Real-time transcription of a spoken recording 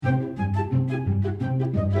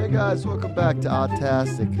guys, welcome back to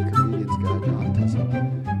Autastic, Comedian's Guide to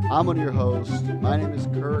Autism. I'm one of your hosts. My name is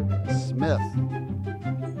Kirk Smith.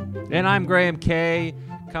 And I'm Graham Kay,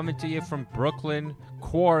 coming to you from Brooklyn,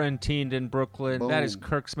 quarantined in Brooklyn. Boom. That is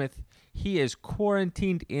Kirk Smith. He is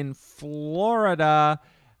quarantined in Florida.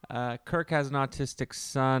 Kirk has an autistic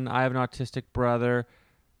son. I have an autistic brother.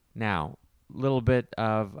 Now, a little bit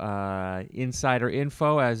of insider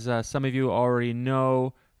info. As some of you already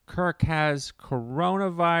know, Kirk has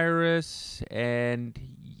coronavirus. And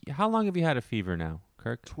how long have you had a fever now,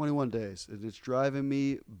 Kirk? 21 days. It's driving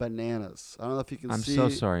me bananas. I don't know if you can see so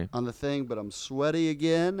sorry. on the thing, but I'm sweaty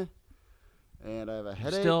again, and I have a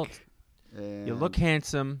headache. You look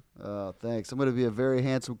handsome. Oh, thanks. I'm going to be a very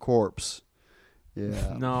handsome corpse.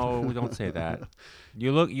 Yeah. No, don't say that.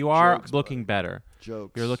 You are Jokes, looking better.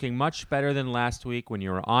 Jokes. You're looking much better than last week when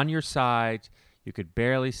you were on your side. You could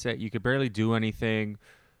barely do anything.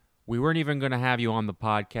 We weren't even going to have you on the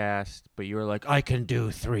podcast, but you were like, I can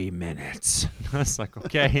do 3 minutes. I was like,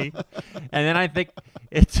 okay. And then I think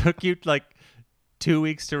it took you like 2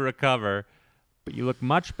 weeks to recover, but you look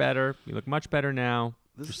much better. You look much better now.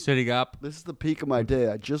 You're sitting up. This is the peak of my day.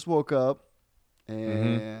 I just woke up,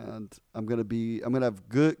 and I'm gonna have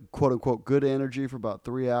good, quote unquote, good energy for about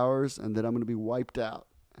 3 hours, and then I'm gonna be wiped out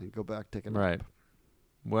and go back take a nap. Right.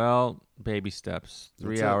 Well, baby steps.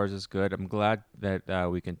 3 hours is good. I'm glad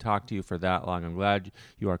that we can talk to you for that long. I'm glad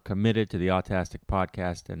you are committed to the Autastic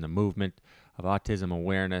podcast and the movement of autism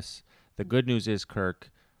awareness. The good news is,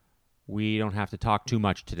 Kirk, we don't have to talk too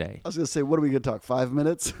much today. I was gonna say, what are we gonna talk? 5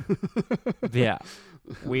 minutes? Yeah.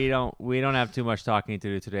 We don't have too much talking to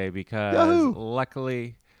do today because Yahoo!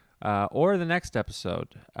 luckily, or the next episode,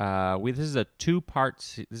 this is a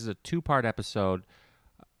two-part episode.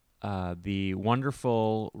 The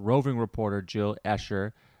wonderful roving reporter Jill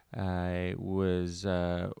Escher was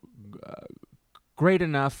great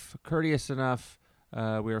enough, courteous enough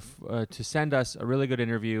to send us a really good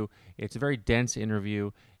interview. It's a very dense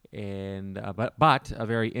interview, and but a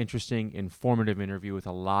very interesting, informative interview with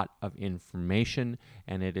a lot of information,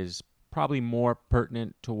 and it is probably more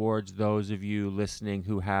pertinent towards those of you listening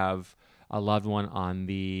who have a loved one on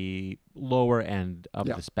the lower end of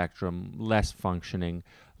the spectrum, less functioning,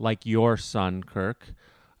 like your son, Kirk.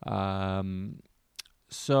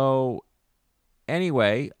 So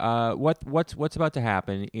anyway, what's about to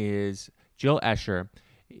happen is Jill Escher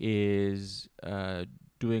is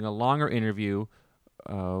doing a longer interview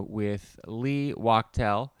with Lee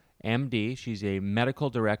Wachtel, MD. She's a medical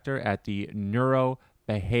director at the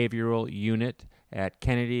Neurobehavioral Unit at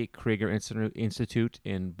Kennedy Krieger Institute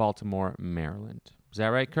in Baltimore, Maryland. Is that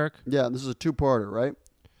right, Kirk? Yeah, this is a two-parter, right?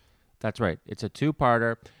 That's right. It's a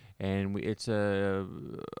two-parter, and it's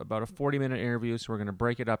about a 40-minute interview, so we're going to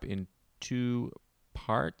break it up in 2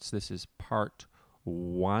 parts. This is part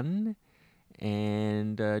 1.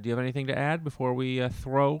 And do you have anything to add before we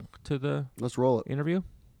throw to the Let's roll it. interview?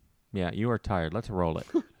 Yeah, you are tired. Let's roll it.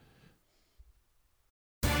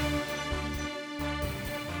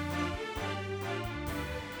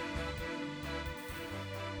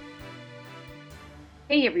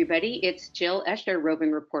 Hey, everybody. It's Jill Escher,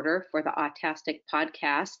 roving reporter for the Autastic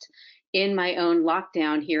podcast in my own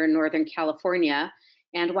lockdown here in Northern California.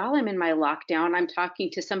 And while I'm in my lockdown, I'm talking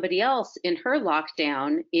to somebody else in her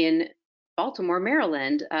lockdown in Baltimore,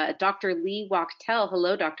 Maryland, Dr. Lee Wachtel.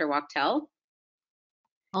 Hello, Dr. Wachtel.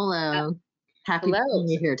 Hello. Happy to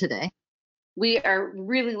be here today. We are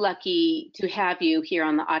really lucky to have you here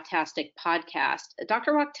on the Autastic podcast.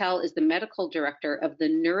 Dr. Wachtel is the medical director of the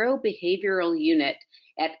Neurobehavioral Unit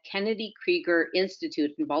at Kennedy Krieger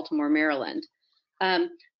Institute in Baltimore, Maryland.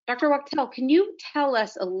 Dr. Wachtel, can you tell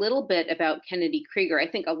us a little bit about Kennedy Krieger? I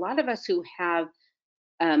think a lot of us who have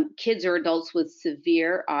kids or adults with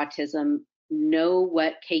severe autism know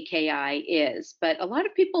what KKI is, but a lot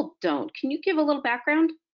of people don't. Can you give a little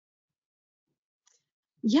background?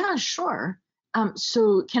 Yeah, sure.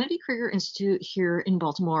 So Kennedy Krieger Institute here in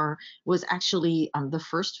Baltimore was actually the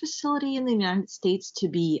first facility in the United States to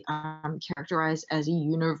be characterized as a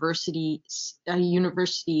university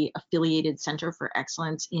affiliated center for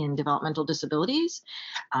excellence in developmental disabilities.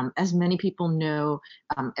 As many people know,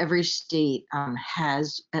 every state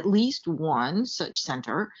has at least one such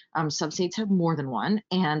center. Some states have more than one,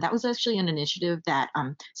 and that was actually an initiative that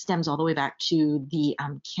stems all the way back to the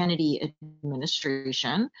Kennedy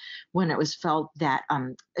administration, when it was felt that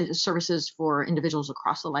services for individuals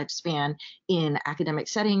across the lifespan in academic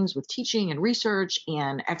settings with teaching and research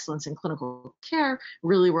and excellence in clinical care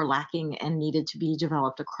really were lacking and needed to be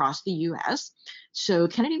developed across the U.S. So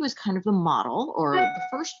Kennedy was kind of the model, or the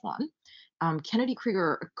first one. Kennedy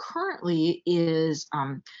Krieger currently is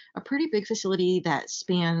a pretty big facility that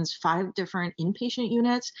spans 5 different inpatient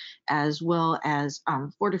units, as well as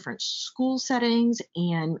 4 different school settings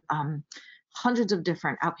and hundreds of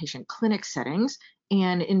different outpatient clinic settings.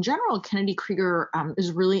 And in general, Kennedy Krieger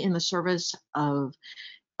is really in the service of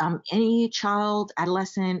any child,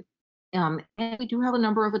 adolescent, and we do have a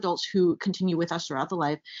number of adults who continue with us throughout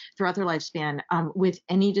their lifespan, with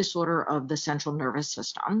any disorder of the central nervous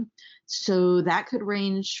system. So that could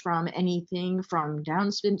range from anything from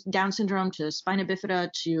Down syndrome to spina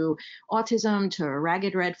bifida to autism to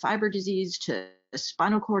ragged red fiber disease to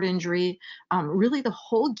spinal cord injury, really the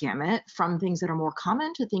whole gamut, from things that are more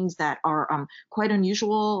common to things that are quite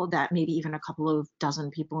unusual, that maybe even a couple of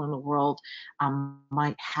dozen people in the world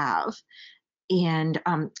might have. And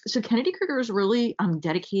so Kennedy Krieger is really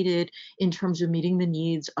dedicated in terms of meeting the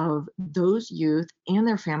needs of those youth and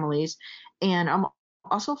their families. And I'm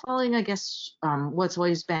also following, I guess, what's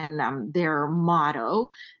always been their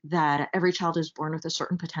motto, that every child is born with a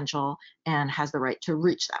certain potential and has the right to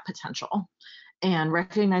reach that potential. And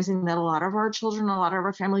recognizing that a lot of our children, a lot of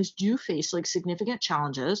our families do face like significant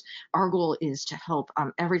challenges, our goal is to help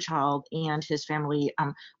every child and his family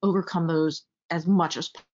overcome those as much as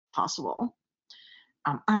possible.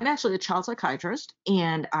 I'm actually a child psychiatrist,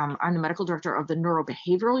 and I'm the medical director of the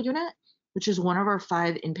neurobehavioral unit, which is one of our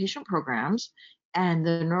 5 inpatient programs. And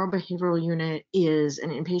the neurobehavioral unit is an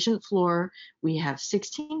inpatient floor. We have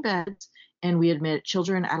 16 beds, and we admit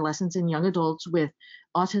children, adolescents, and young adults with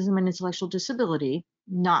autism and intellectual disability,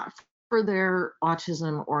 not for their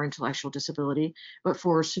autism or intellectual disability, but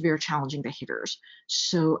for severe challenging behaviors.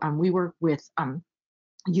 So we work with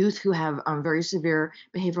youth who have very severe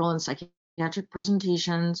behavioral and psychiatric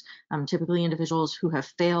presentations, typically individuals who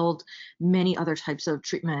have failed many other types of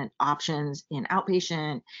treatment options in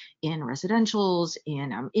outpatient, in residentials,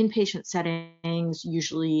 in inpatient settings,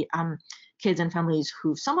 usually kids and families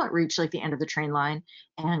who've somewhat reached like the end of the train line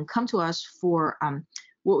and come to us for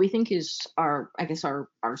what we think is our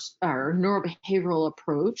neurobehavioral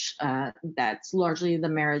approach, that's largely the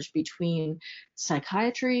marriage between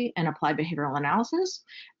psychiatry and applied behavioral analysis,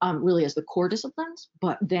 really as the core disciplines,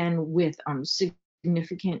 but then with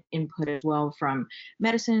significant input as well from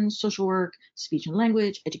medicine, social work, speech and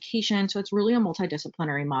language, education. So it's really a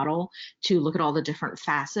multidisciplinary model to look at all the different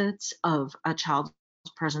facets of a child's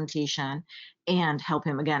presentation and help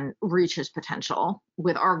him again reach his potential,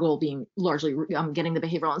 with our goal being largely getting the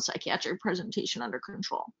behavioral and psychiatric presentation under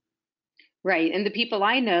control. Right. And the people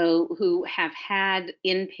I know who have had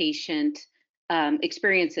inpatient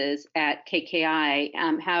experiences at KKI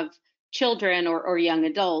have children or young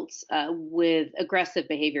adults with aggressive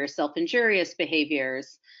behaviors, self-injurious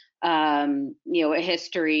behaviors, a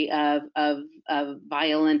history of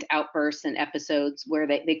violent outbursts and episodes where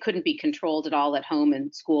they couldn't be controlled at all at home,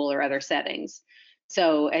 in school, or other settings.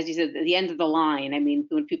 So as you said, at the end of the line, I mean,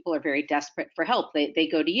 when people are very desperate for help, they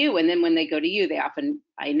go to you. And then when they go to you, they often,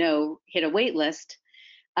 I know, hit a wait list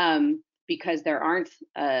because there aren't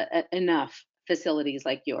enough facilities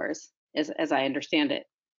like yours, as I understand it,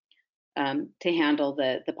 to handle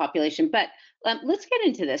the population. But let's get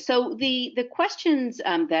into this. So the questions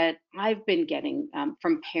that I've been getting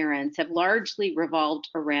from parents have largely revolved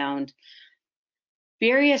around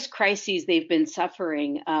various crises they've been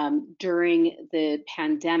suffering during the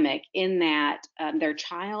pandemic, in that their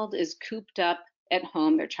child is cooped up at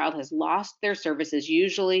home. Their child has lost their services,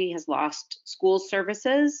 usually has lost school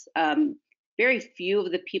services. Very few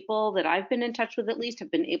of the people that I've been in touch with, at least,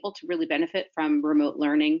 have been able to really benefit from remote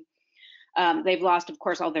learning. They've lost, of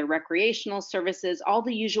course, all their recreational services, all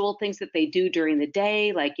the usual things that they do during the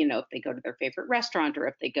day, like, if they go to their favorite restaurant, or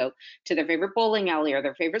if they go to their favorite bowling alley or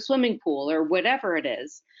their favorite swimming pool, or whatever it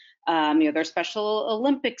is, their Special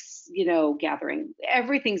Olympics, gathering,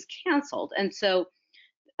 everything's canceled. And so,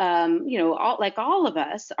 like all of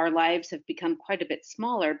us, our lives have become quite a bit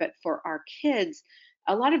smaller, but for our kids,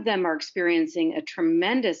 a lot of them are experiencing a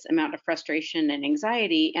tremendous amount of frustration and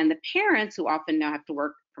anxiety. And the parents, who often now have to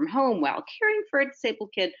work from home while caring for a disabled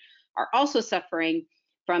kid, are also suffering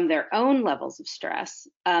from their own levels of stress.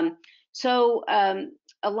 So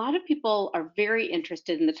a lot of people are very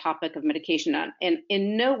interested in the topic of medication. And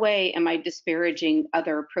in no way am I disparaging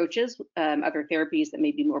other approaches, other therapies that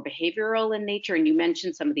may be more behavioral in nature. And you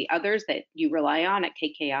mentioned some of the others that you rely on at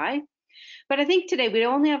KKI. But I think today we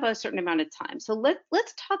only have a certain amount of time. So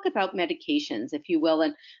let's talk about medications, if you will.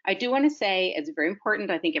 And I do want to say, it's very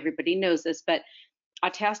important, I think everybody knows this, but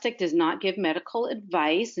Autastic does not give medical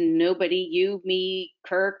advice. Nobody, you, me,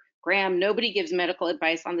 Kirk, Graham. Nobody gives medical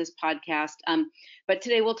advice on this podcast, but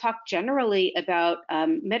today we'll talk generally about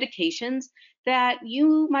medications that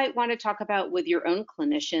you might want to talk about with your own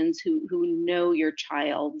clinicians who know your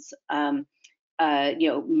child's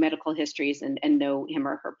medical histories and know him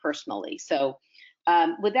or her personally. So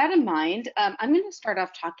with that in mind, I'm going to start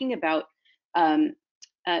off talking about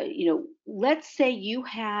let's say you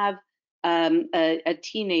have a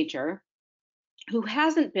teenager who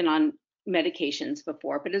hasn't been on medications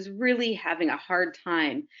before, but is really having a hard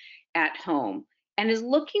time at home and is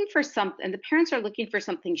looking for something, and the parents are looking for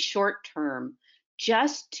something short term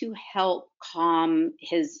just to help calm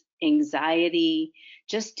his anxiety,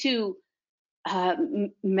 just to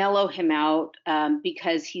mellow him out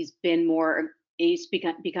because he's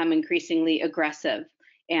become increasingly aggressive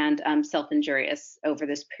and self-injurious over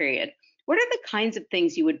this period. What are the kinds of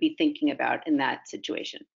things you would be thinking about in that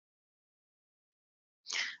situation?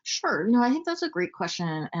 Sure. No, I think that's a great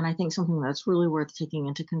question. And I think something that's really worth taking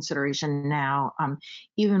into consideration now,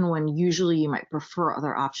 even when usually you might prefer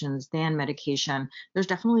other options than medication, there's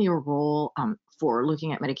definitely a role for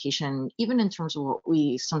looking at medication, even in terms of what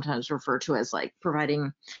we sometimes refer to as like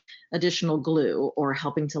providing additional glue or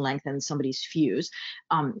helping to lengthen somebody's fuse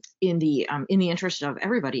in the interest of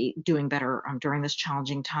everybody doing better during this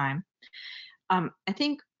challenging time. I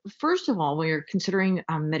think first of all, when you're considering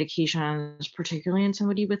medications, particularly in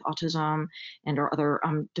somebody with autism and or other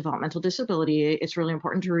developmental disability, it's really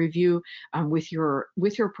important to review with your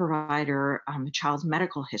provider a child's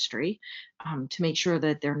medical history to make sure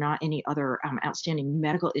that there are not any other outstanding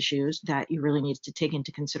medical issues that you really need to take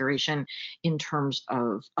into consideration in terms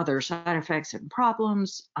of other side effects and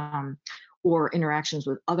problems. Or interactions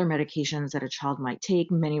with other medications that a child might take.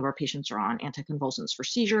 Many of our patients are on anticonvulsants for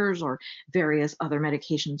seizures or various other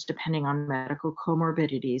medications depending on medical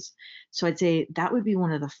comorbidities. So I'd say that would be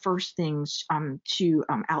one of the first things to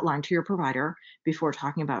outline to your provider before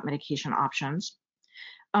talking about medication options.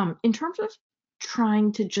 In terms of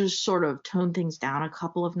trying to just sort of tone things down a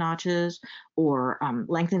couple of notches or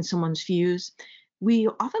lengthen someone's fuse, we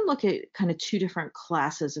often look at kind of two different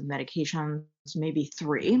classes of medications, maybe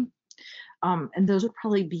three. And those would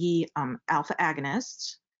probably be alpha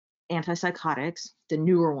agonists, antipsychotics, the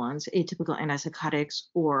newer ones, atypical antipsychotics,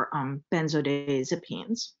 or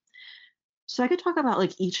benzodiazepines. So I could talk about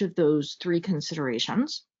like each of those three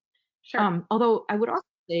considerations. Sure. Although I would also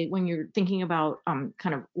say when you're thinking about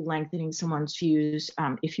kind of lengthening someone's fuse,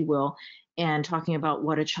 if you will, and talking about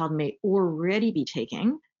what a child may already be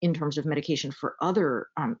taking in terms of medication for other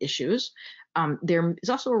issues, there is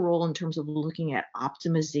also a role in terms of looking at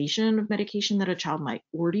optimization of medication that a child might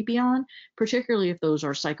already be on, particularly if those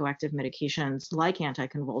are psychoactive medications like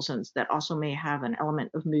anticonvulsants that also may have an element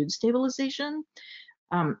of mood stabilization.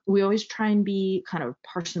 We always try and be kind of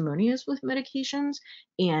parsimonious with medications,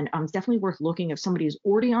 and it's definitely worth looking if somebody is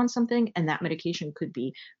already on something and that medication could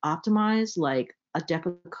be optimized, like a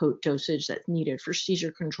Depakote dosage that's needed for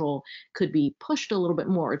seizure control could be pushed a little bit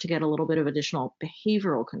more to get a little bit of additional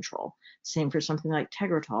behavioral control. Same for something like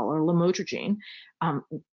Tegretol or Lamotrigine.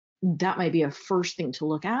 That might be a first thing to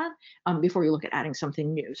look at before you look at adding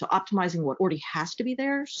something new. So optimizing what already has to be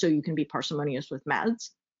there so you can be parsimonious with meds.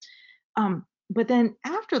 But then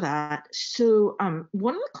after that, so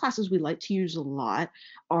one of the classes we like to use a lot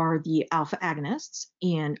are the alpha agonists,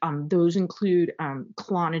 and those include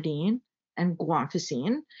clonidine and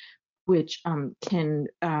guanfacine, which can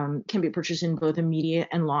be purchased in both immediate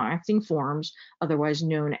and long-acting forms, otherwise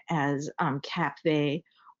known as Capve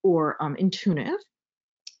or Intuniv.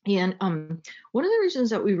 And one of the reasons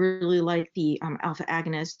that we really like the alpha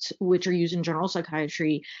agonists, which are used in general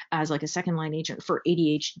psychiatry as like a second line agent for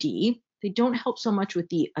ADHD, they don't help so much with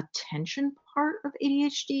the attention part of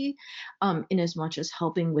ADHD, in as much as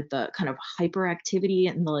helping with the kind of hyperactivity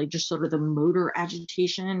and the like, just sort of the motor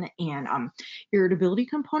agitation and irritability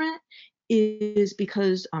component, is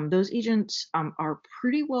because those agents are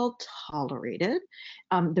pretty well tolerated.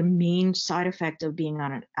 The main side effect of being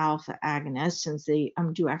on an alpha agonist, since they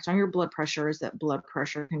do act on your blood pressure, is that blood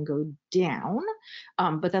pressure can go down.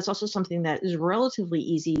 But that's also something that is relatively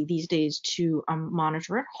easy these days to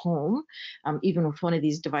monitor at home, even with one of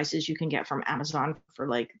these devices you can get from Amazon for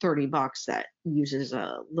like $30 that uses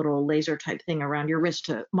a little laser type thing around your wrist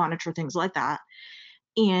to monitor things like that.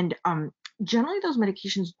 And generally those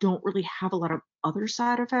medications don't really have a lot of other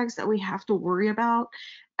side effects that we have to worry about,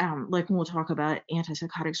 like when we'll talk about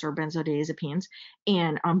antipsychotics or benzodiazepines.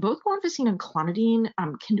 And both guanfacine and clonidine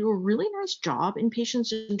can do a really nice job in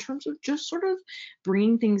patients in terms of just sort of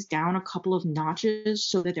bringing things down a couple of notches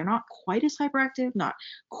so that they're not quite as hyperactive, not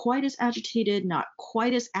quite as agitated, not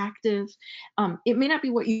quite as active. It may not be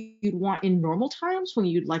what you'd want in normal times when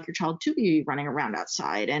you'd like your child to be running around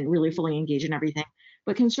outside and really fully engaged in everything,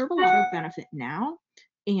 but can serve a lot of benefit now.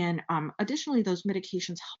 And additionally, those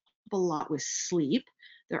medications help a lot with sleep.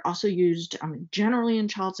 They're also used generally in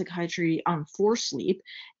child psychiatry for sleep.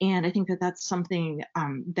 And I think that that's something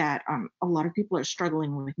that a lot of people are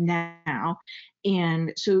struggling with now.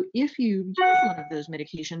 And so if you use one of those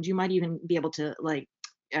medications, you might even be able to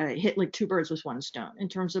hit like two birds with one stone in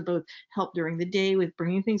terms of both help during the day with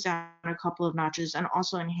bringing things down a couple of notches and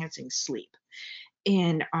also enhancing sleep.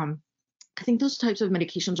 And I think those types of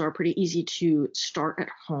medications are pretty easy to start at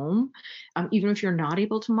home, even if you're not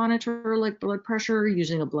able to monitor like blood pressure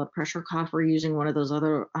using a blood pressure cuff or using one of those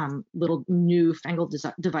other little newfangled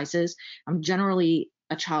devices. Generally,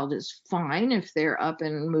 a child is fine if they're up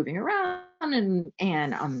and moving around, and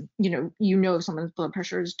you know if someone's blood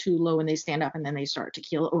pressure is too low when they stand up and then they start to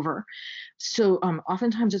keel over. So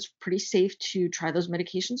oftentimes it's pretty safe to try those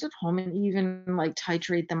medications at home and even like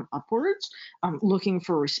titrate them upwards, looking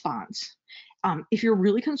for response. If you're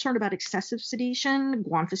really concerned about excessive sedation,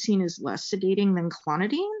 guanfacine is less sedating than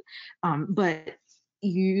clonidine, but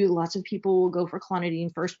lots of people will go for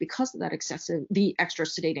clonidine first because of that the extra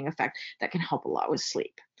sedating effect that can help a lot with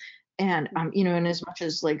sleep. And and as much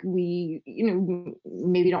as like we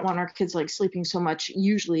maybe don't want our kids like sleeping so much,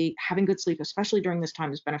 usually having good sleep, especially during this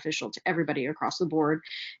time, is beneficial to everybody across the board.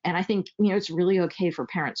 And I think it's really okay for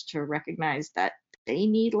parents to recognize that they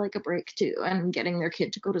need like a break too, and getting their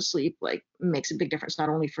kid to go to sleep like makes a big difference, not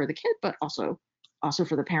only for the kid but also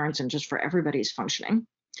for the parents and just for everybody's functioning.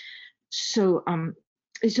 So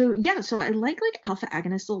so I like alpha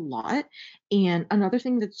agonists a lot. And another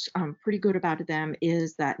thing that's pretty good about them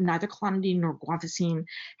is that neither clonidine nor guanfacine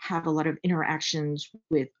have a lot of interactions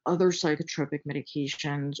with other psychotropic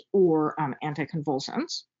medications or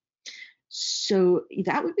anticonvulsants. So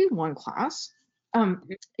that would be one class. So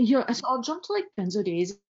I'll jump to like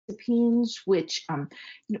benzodiazepines, which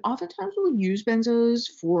oftentimes we'll use benzos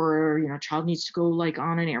for a child needs to go like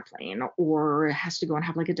on an airplane or has to go and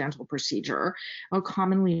have like a dental procedure. Will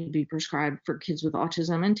commonly be prescribed for kids with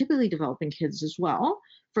autism and typically developing kids as well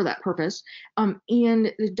for that purpose.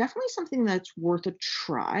 And definitely something that's worth a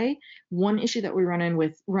try. One issue that we run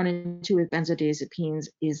into with benzodiazepines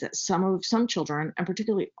is that some children, and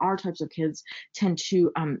particularly our types of kids, tend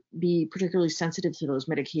to be particularly sensitive to those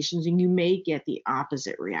medications, and you may get the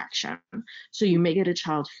opposite reaction. So you may get a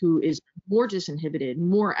child who is more disinhibited,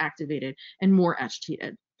 more activated, and more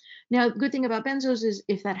agitated. Now, the good thing about benzos is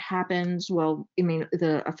if that happens, well, I mean,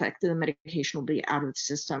 the effect of the medication will be out of the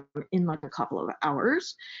system in like a couple of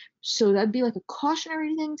hours. So that'd be like a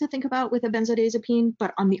cautionary thing to think about with a benzodiazepine.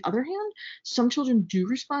 But on the other hand, some children do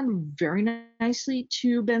respond very nicely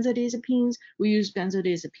to benzodiazepines. We use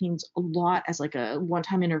benzodiazepines a lot as like a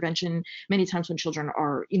one-time intervention, many times when children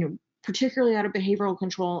are, particularly out of behavioral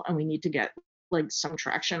control and we need to get like some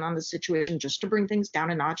traction on the situation just to bring things down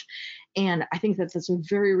a notch. And I think that that's a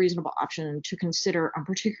very reasonable option to consider,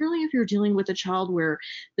 particularly if you're dealing with a child where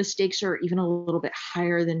the stakes are even a little bit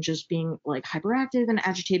higher than just being like hyperactive and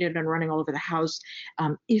agitated and running all over the house.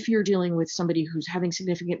 If you're dealing with somebody who's having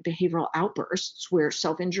significant behavioral outbursts where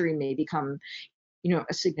self-injury may become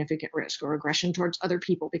a significant risk, or aggression towards other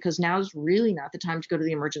people, because now is really not the time to go to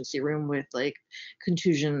the emergency room with like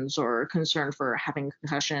contusions or concern for having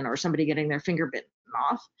concussion or somebody getting their finger bitten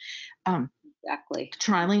off. Exactly.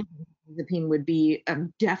 Trialing benzodiazepine would be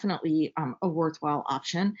definitely a worthwhile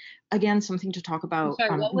option. Again, something to talk about. I'm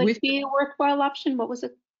sorry, what would be a worthwhile option? What was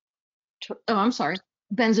it? I'm sorry.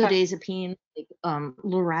 Benzodiazepine, like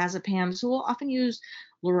lorazepam. So we'll often use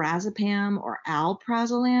lorazepam or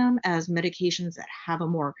alprazolam as medications that have a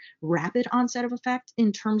more rapid onset of effect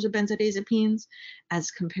in terms of benzodiazepines,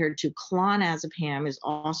 as compared to clonazepam is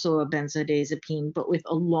also a benzodiazepine, but with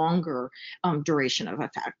a longer duration of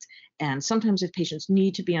effect. And sometimes if patients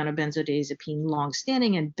need to be on a benzodiazepine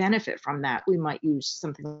long-standing and benefit from that, we might use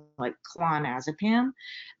something like clonazepam,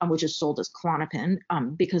 which is sold as Klonopin,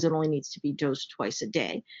 because it only needs to be dosed twice a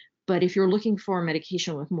day. But if you're looking for a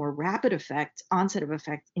medication with more rapid onset of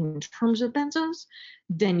effect in terms of benzos,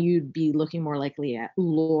 then you'd be looking more likely at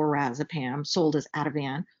lorazepam, sold as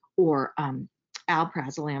Ativan, or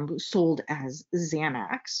alprazolam, sold as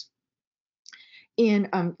Xanax. And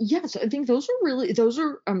so I think those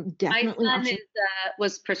are definitely. My son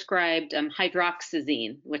was prescribed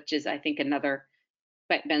hydroxyzine, which is I think another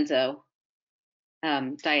benzo.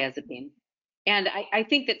 diazepine. And I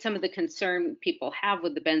think that some of the concern people have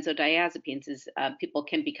with the benzodiazepines is people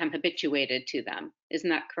can become habituated to them. Isn't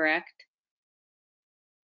that correct?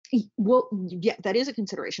 Well, yeah, that is a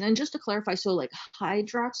consideration. And just to clarify, so like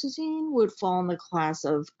hydroxyzine would fall in the class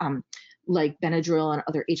of like Benadryl and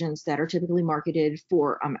other agents that are typically marketed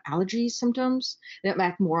for allergy symptoms that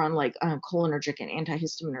act more on like cholinergic and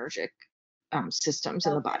antihistaminergic systems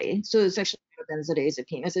in the body. So it's actually a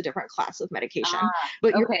benzodiazepine. It's a different class of medication.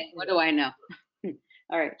 But Okay, what do I know?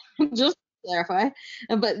 All right. Just clarify,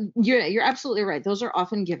 but you're absolutely right. Those are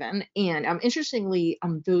often given, and interestingly,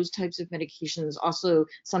 those types of medications also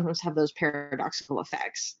sometimes have those paradoxical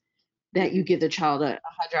effects that you give the child a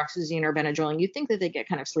hydroxyzine or Benadryl, and you think that they get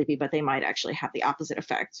kind of sleepy, but they might actually have the opposite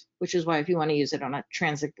effect. Which is why if you want to use it on a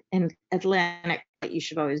transatlantic, you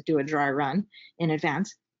should always do a dry run in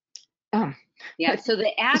advance. Yeah. So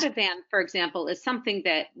the Ativan, for example, is something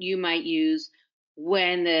that you might use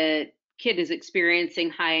when the kid is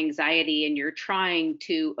experiencing high anxiety and you're trying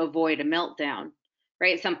to avoid a meltdown,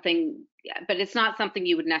 right? Something, but it's not something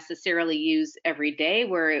you would necessarily use every day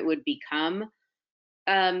where it would become,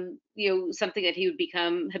 something that he would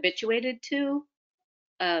become habituated to.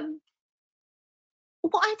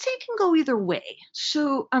 Well, I'd say it can go either way.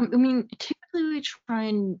 So, I mean, typically we try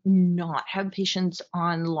and not have patients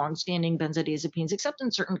on long-standing benzodiazepines, except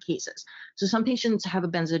in certain cases. So some patients have a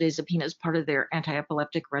benzodiazepine as part of their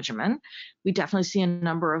anti-epileptic regimen. We definitely see a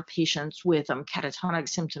number of patients with catatonic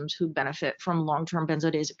symptoms who benefit from long-term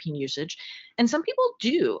benzodiazepine usage. And some people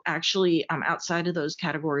do actually, outside of those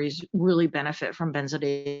categories, really benefit from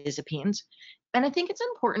benzodiazepines. And I think it's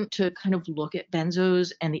important to kind of look at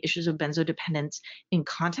benzos and the issues of benzodependence in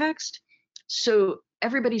context. So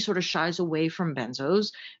everybody sort of shies away from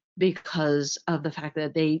benzos because of the fact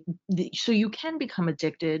that so you can become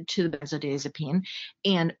addicted to the benzodiazepine.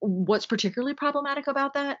 And what's particularly problematic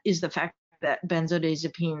about that is the fact that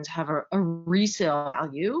benzodiazepines have a resale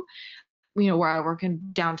value. Where I work in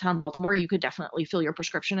downtown Baltimore, you could definitely fill your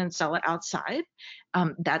prescription and sell it outside.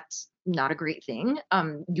 That's not a great thing.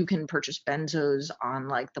 You can purchase benzos on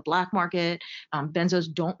like the black market. Benzos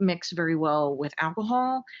don't mix very well with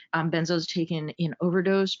alcohol. Benzos taken in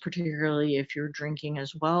overdose, particularly if you're drinking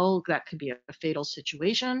as well, that could be a fatal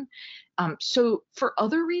situation. So for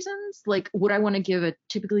other reasons, like would I want to give a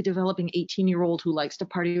typically developing 18-year-old who likes to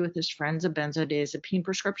party with his friends a benzodiazepine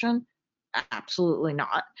prescription? Absolutely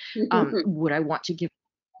not. Would I want to give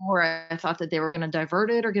or I thought that they were going to divert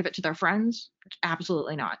it or give it to their friends?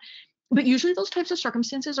 Absolutely not. But usually those types of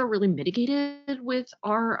circumstances are really mitigated with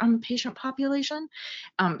our patient population.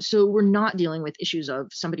 So we're not dealing with issues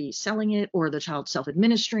of somebody selling it or the child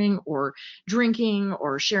self-administering or drinking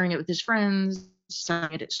or sharing it with his friends,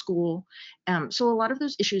 selling it at school. So a lot of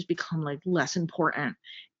those issues become like less important.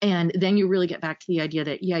 And then you really get back to the idea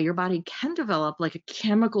that, yeah, your body can develop like a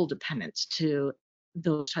chemical dependence to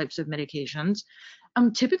those types of medications.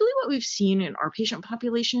 Typically what we've seen in our patient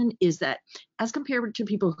population is that as compared to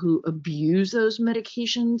people who abuse those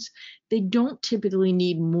medications, they don't typically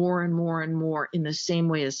need more and more and more in the same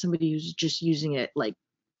way as somebody who's just using it like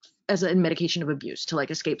as a medication of abuse to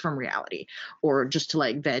like escape from reality or just to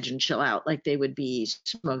like veg and chill out like they would be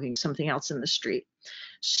smoking something else in the street.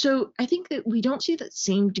 So I think that we don't see that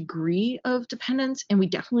same degree of dependence, and we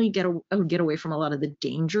definitely get away from a lot of the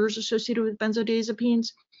dangers associated with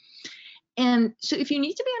benzodiazepines. And so if you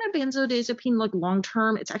need to be on a benzodiazepine like long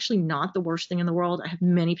term, it's actually not the worst thing in the world. I have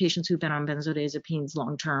many patients who've been on benzodiazepines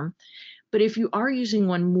long term. But if you are using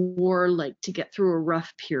one more like to get through a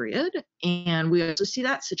rough period, and we also see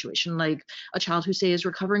that situation, like a child who say is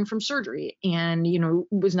recovering from surgery and,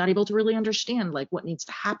 was not able to really understand like what needs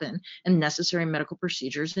to happen and necessary medical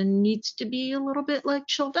procedures and needs to be a little bit like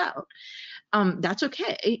chilled out. That's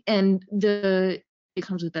okay. And it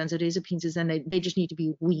comes with benzodiazepines is then they just need to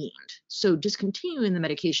be weaned. So discontinuing the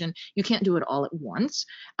medication, you can't do it all at once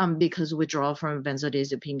because withdrawal from a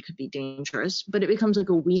benzodiazepine could be dangerous, but it becomes like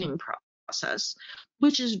a weaning process,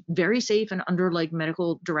 which is very safe and under like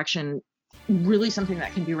medical direction, really something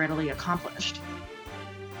that can be readily accomplished.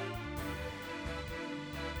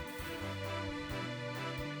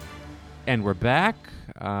 And we're back.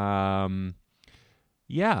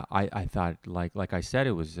 Yeah, I thought, like I said,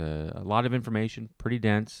 it was a lot of information, pretty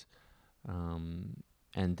dense, but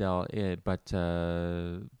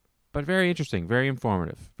very interesting, very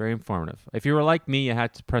informative, very informative. If you were like me, you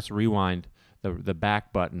had to press rewind, the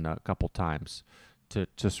back button a couple times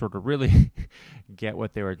to sort of really get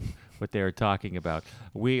what they were talking about.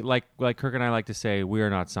 We like Kirk and I like to say, we are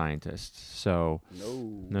not scientists, so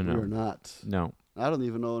no, we're not. No, I don't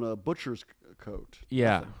even own a butcher's coat.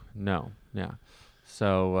 Yeah, no, yeah.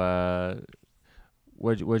 So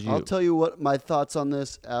Would you? I'll tell you what my thoughts on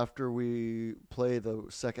this after we play the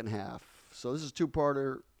second half. So this is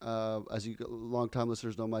two-parter. As you long-time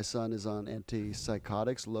listeners know, my son is on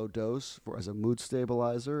antipsychotics, low dose, as a mood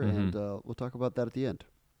stabilizer, and we'll talk about that at the end.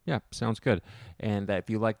 Yeah, sounds good. And if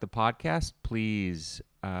you like the podcast, please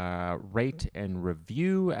rate and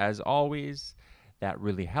review. As always, that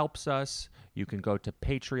really helps us. You can go to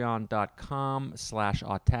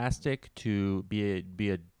patreon.com/autastic to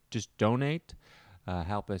just donate.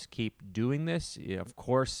 Help us keep doing this. Of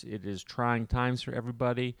course, it is trying times for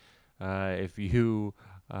everybody. If you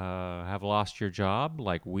have lost your job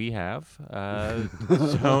like we have,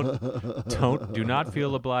 do not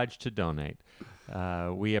feel obliged to donate.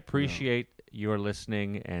 We appreciate your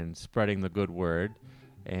listening and spreading the good word.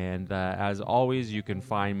 And as always, you can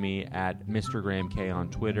find me at Mr. Graham K on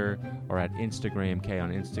Twitter or at Instagram K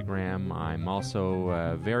on Instagram. I'm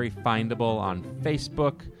also very findable on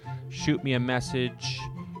Facebook. Shoot me a message.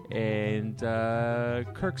 And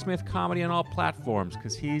Kirk Smith Comedy on all platforms,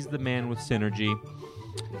 because he's the man with synergy.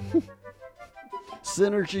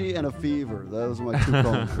 Synergy and a fever. Those are my two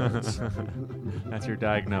calling cards. That's your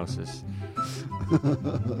diagnosis.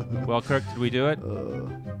 Well, Kirk, did we do it?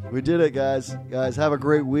 We did it, guys. Guys, have a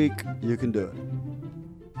great week. You can do it.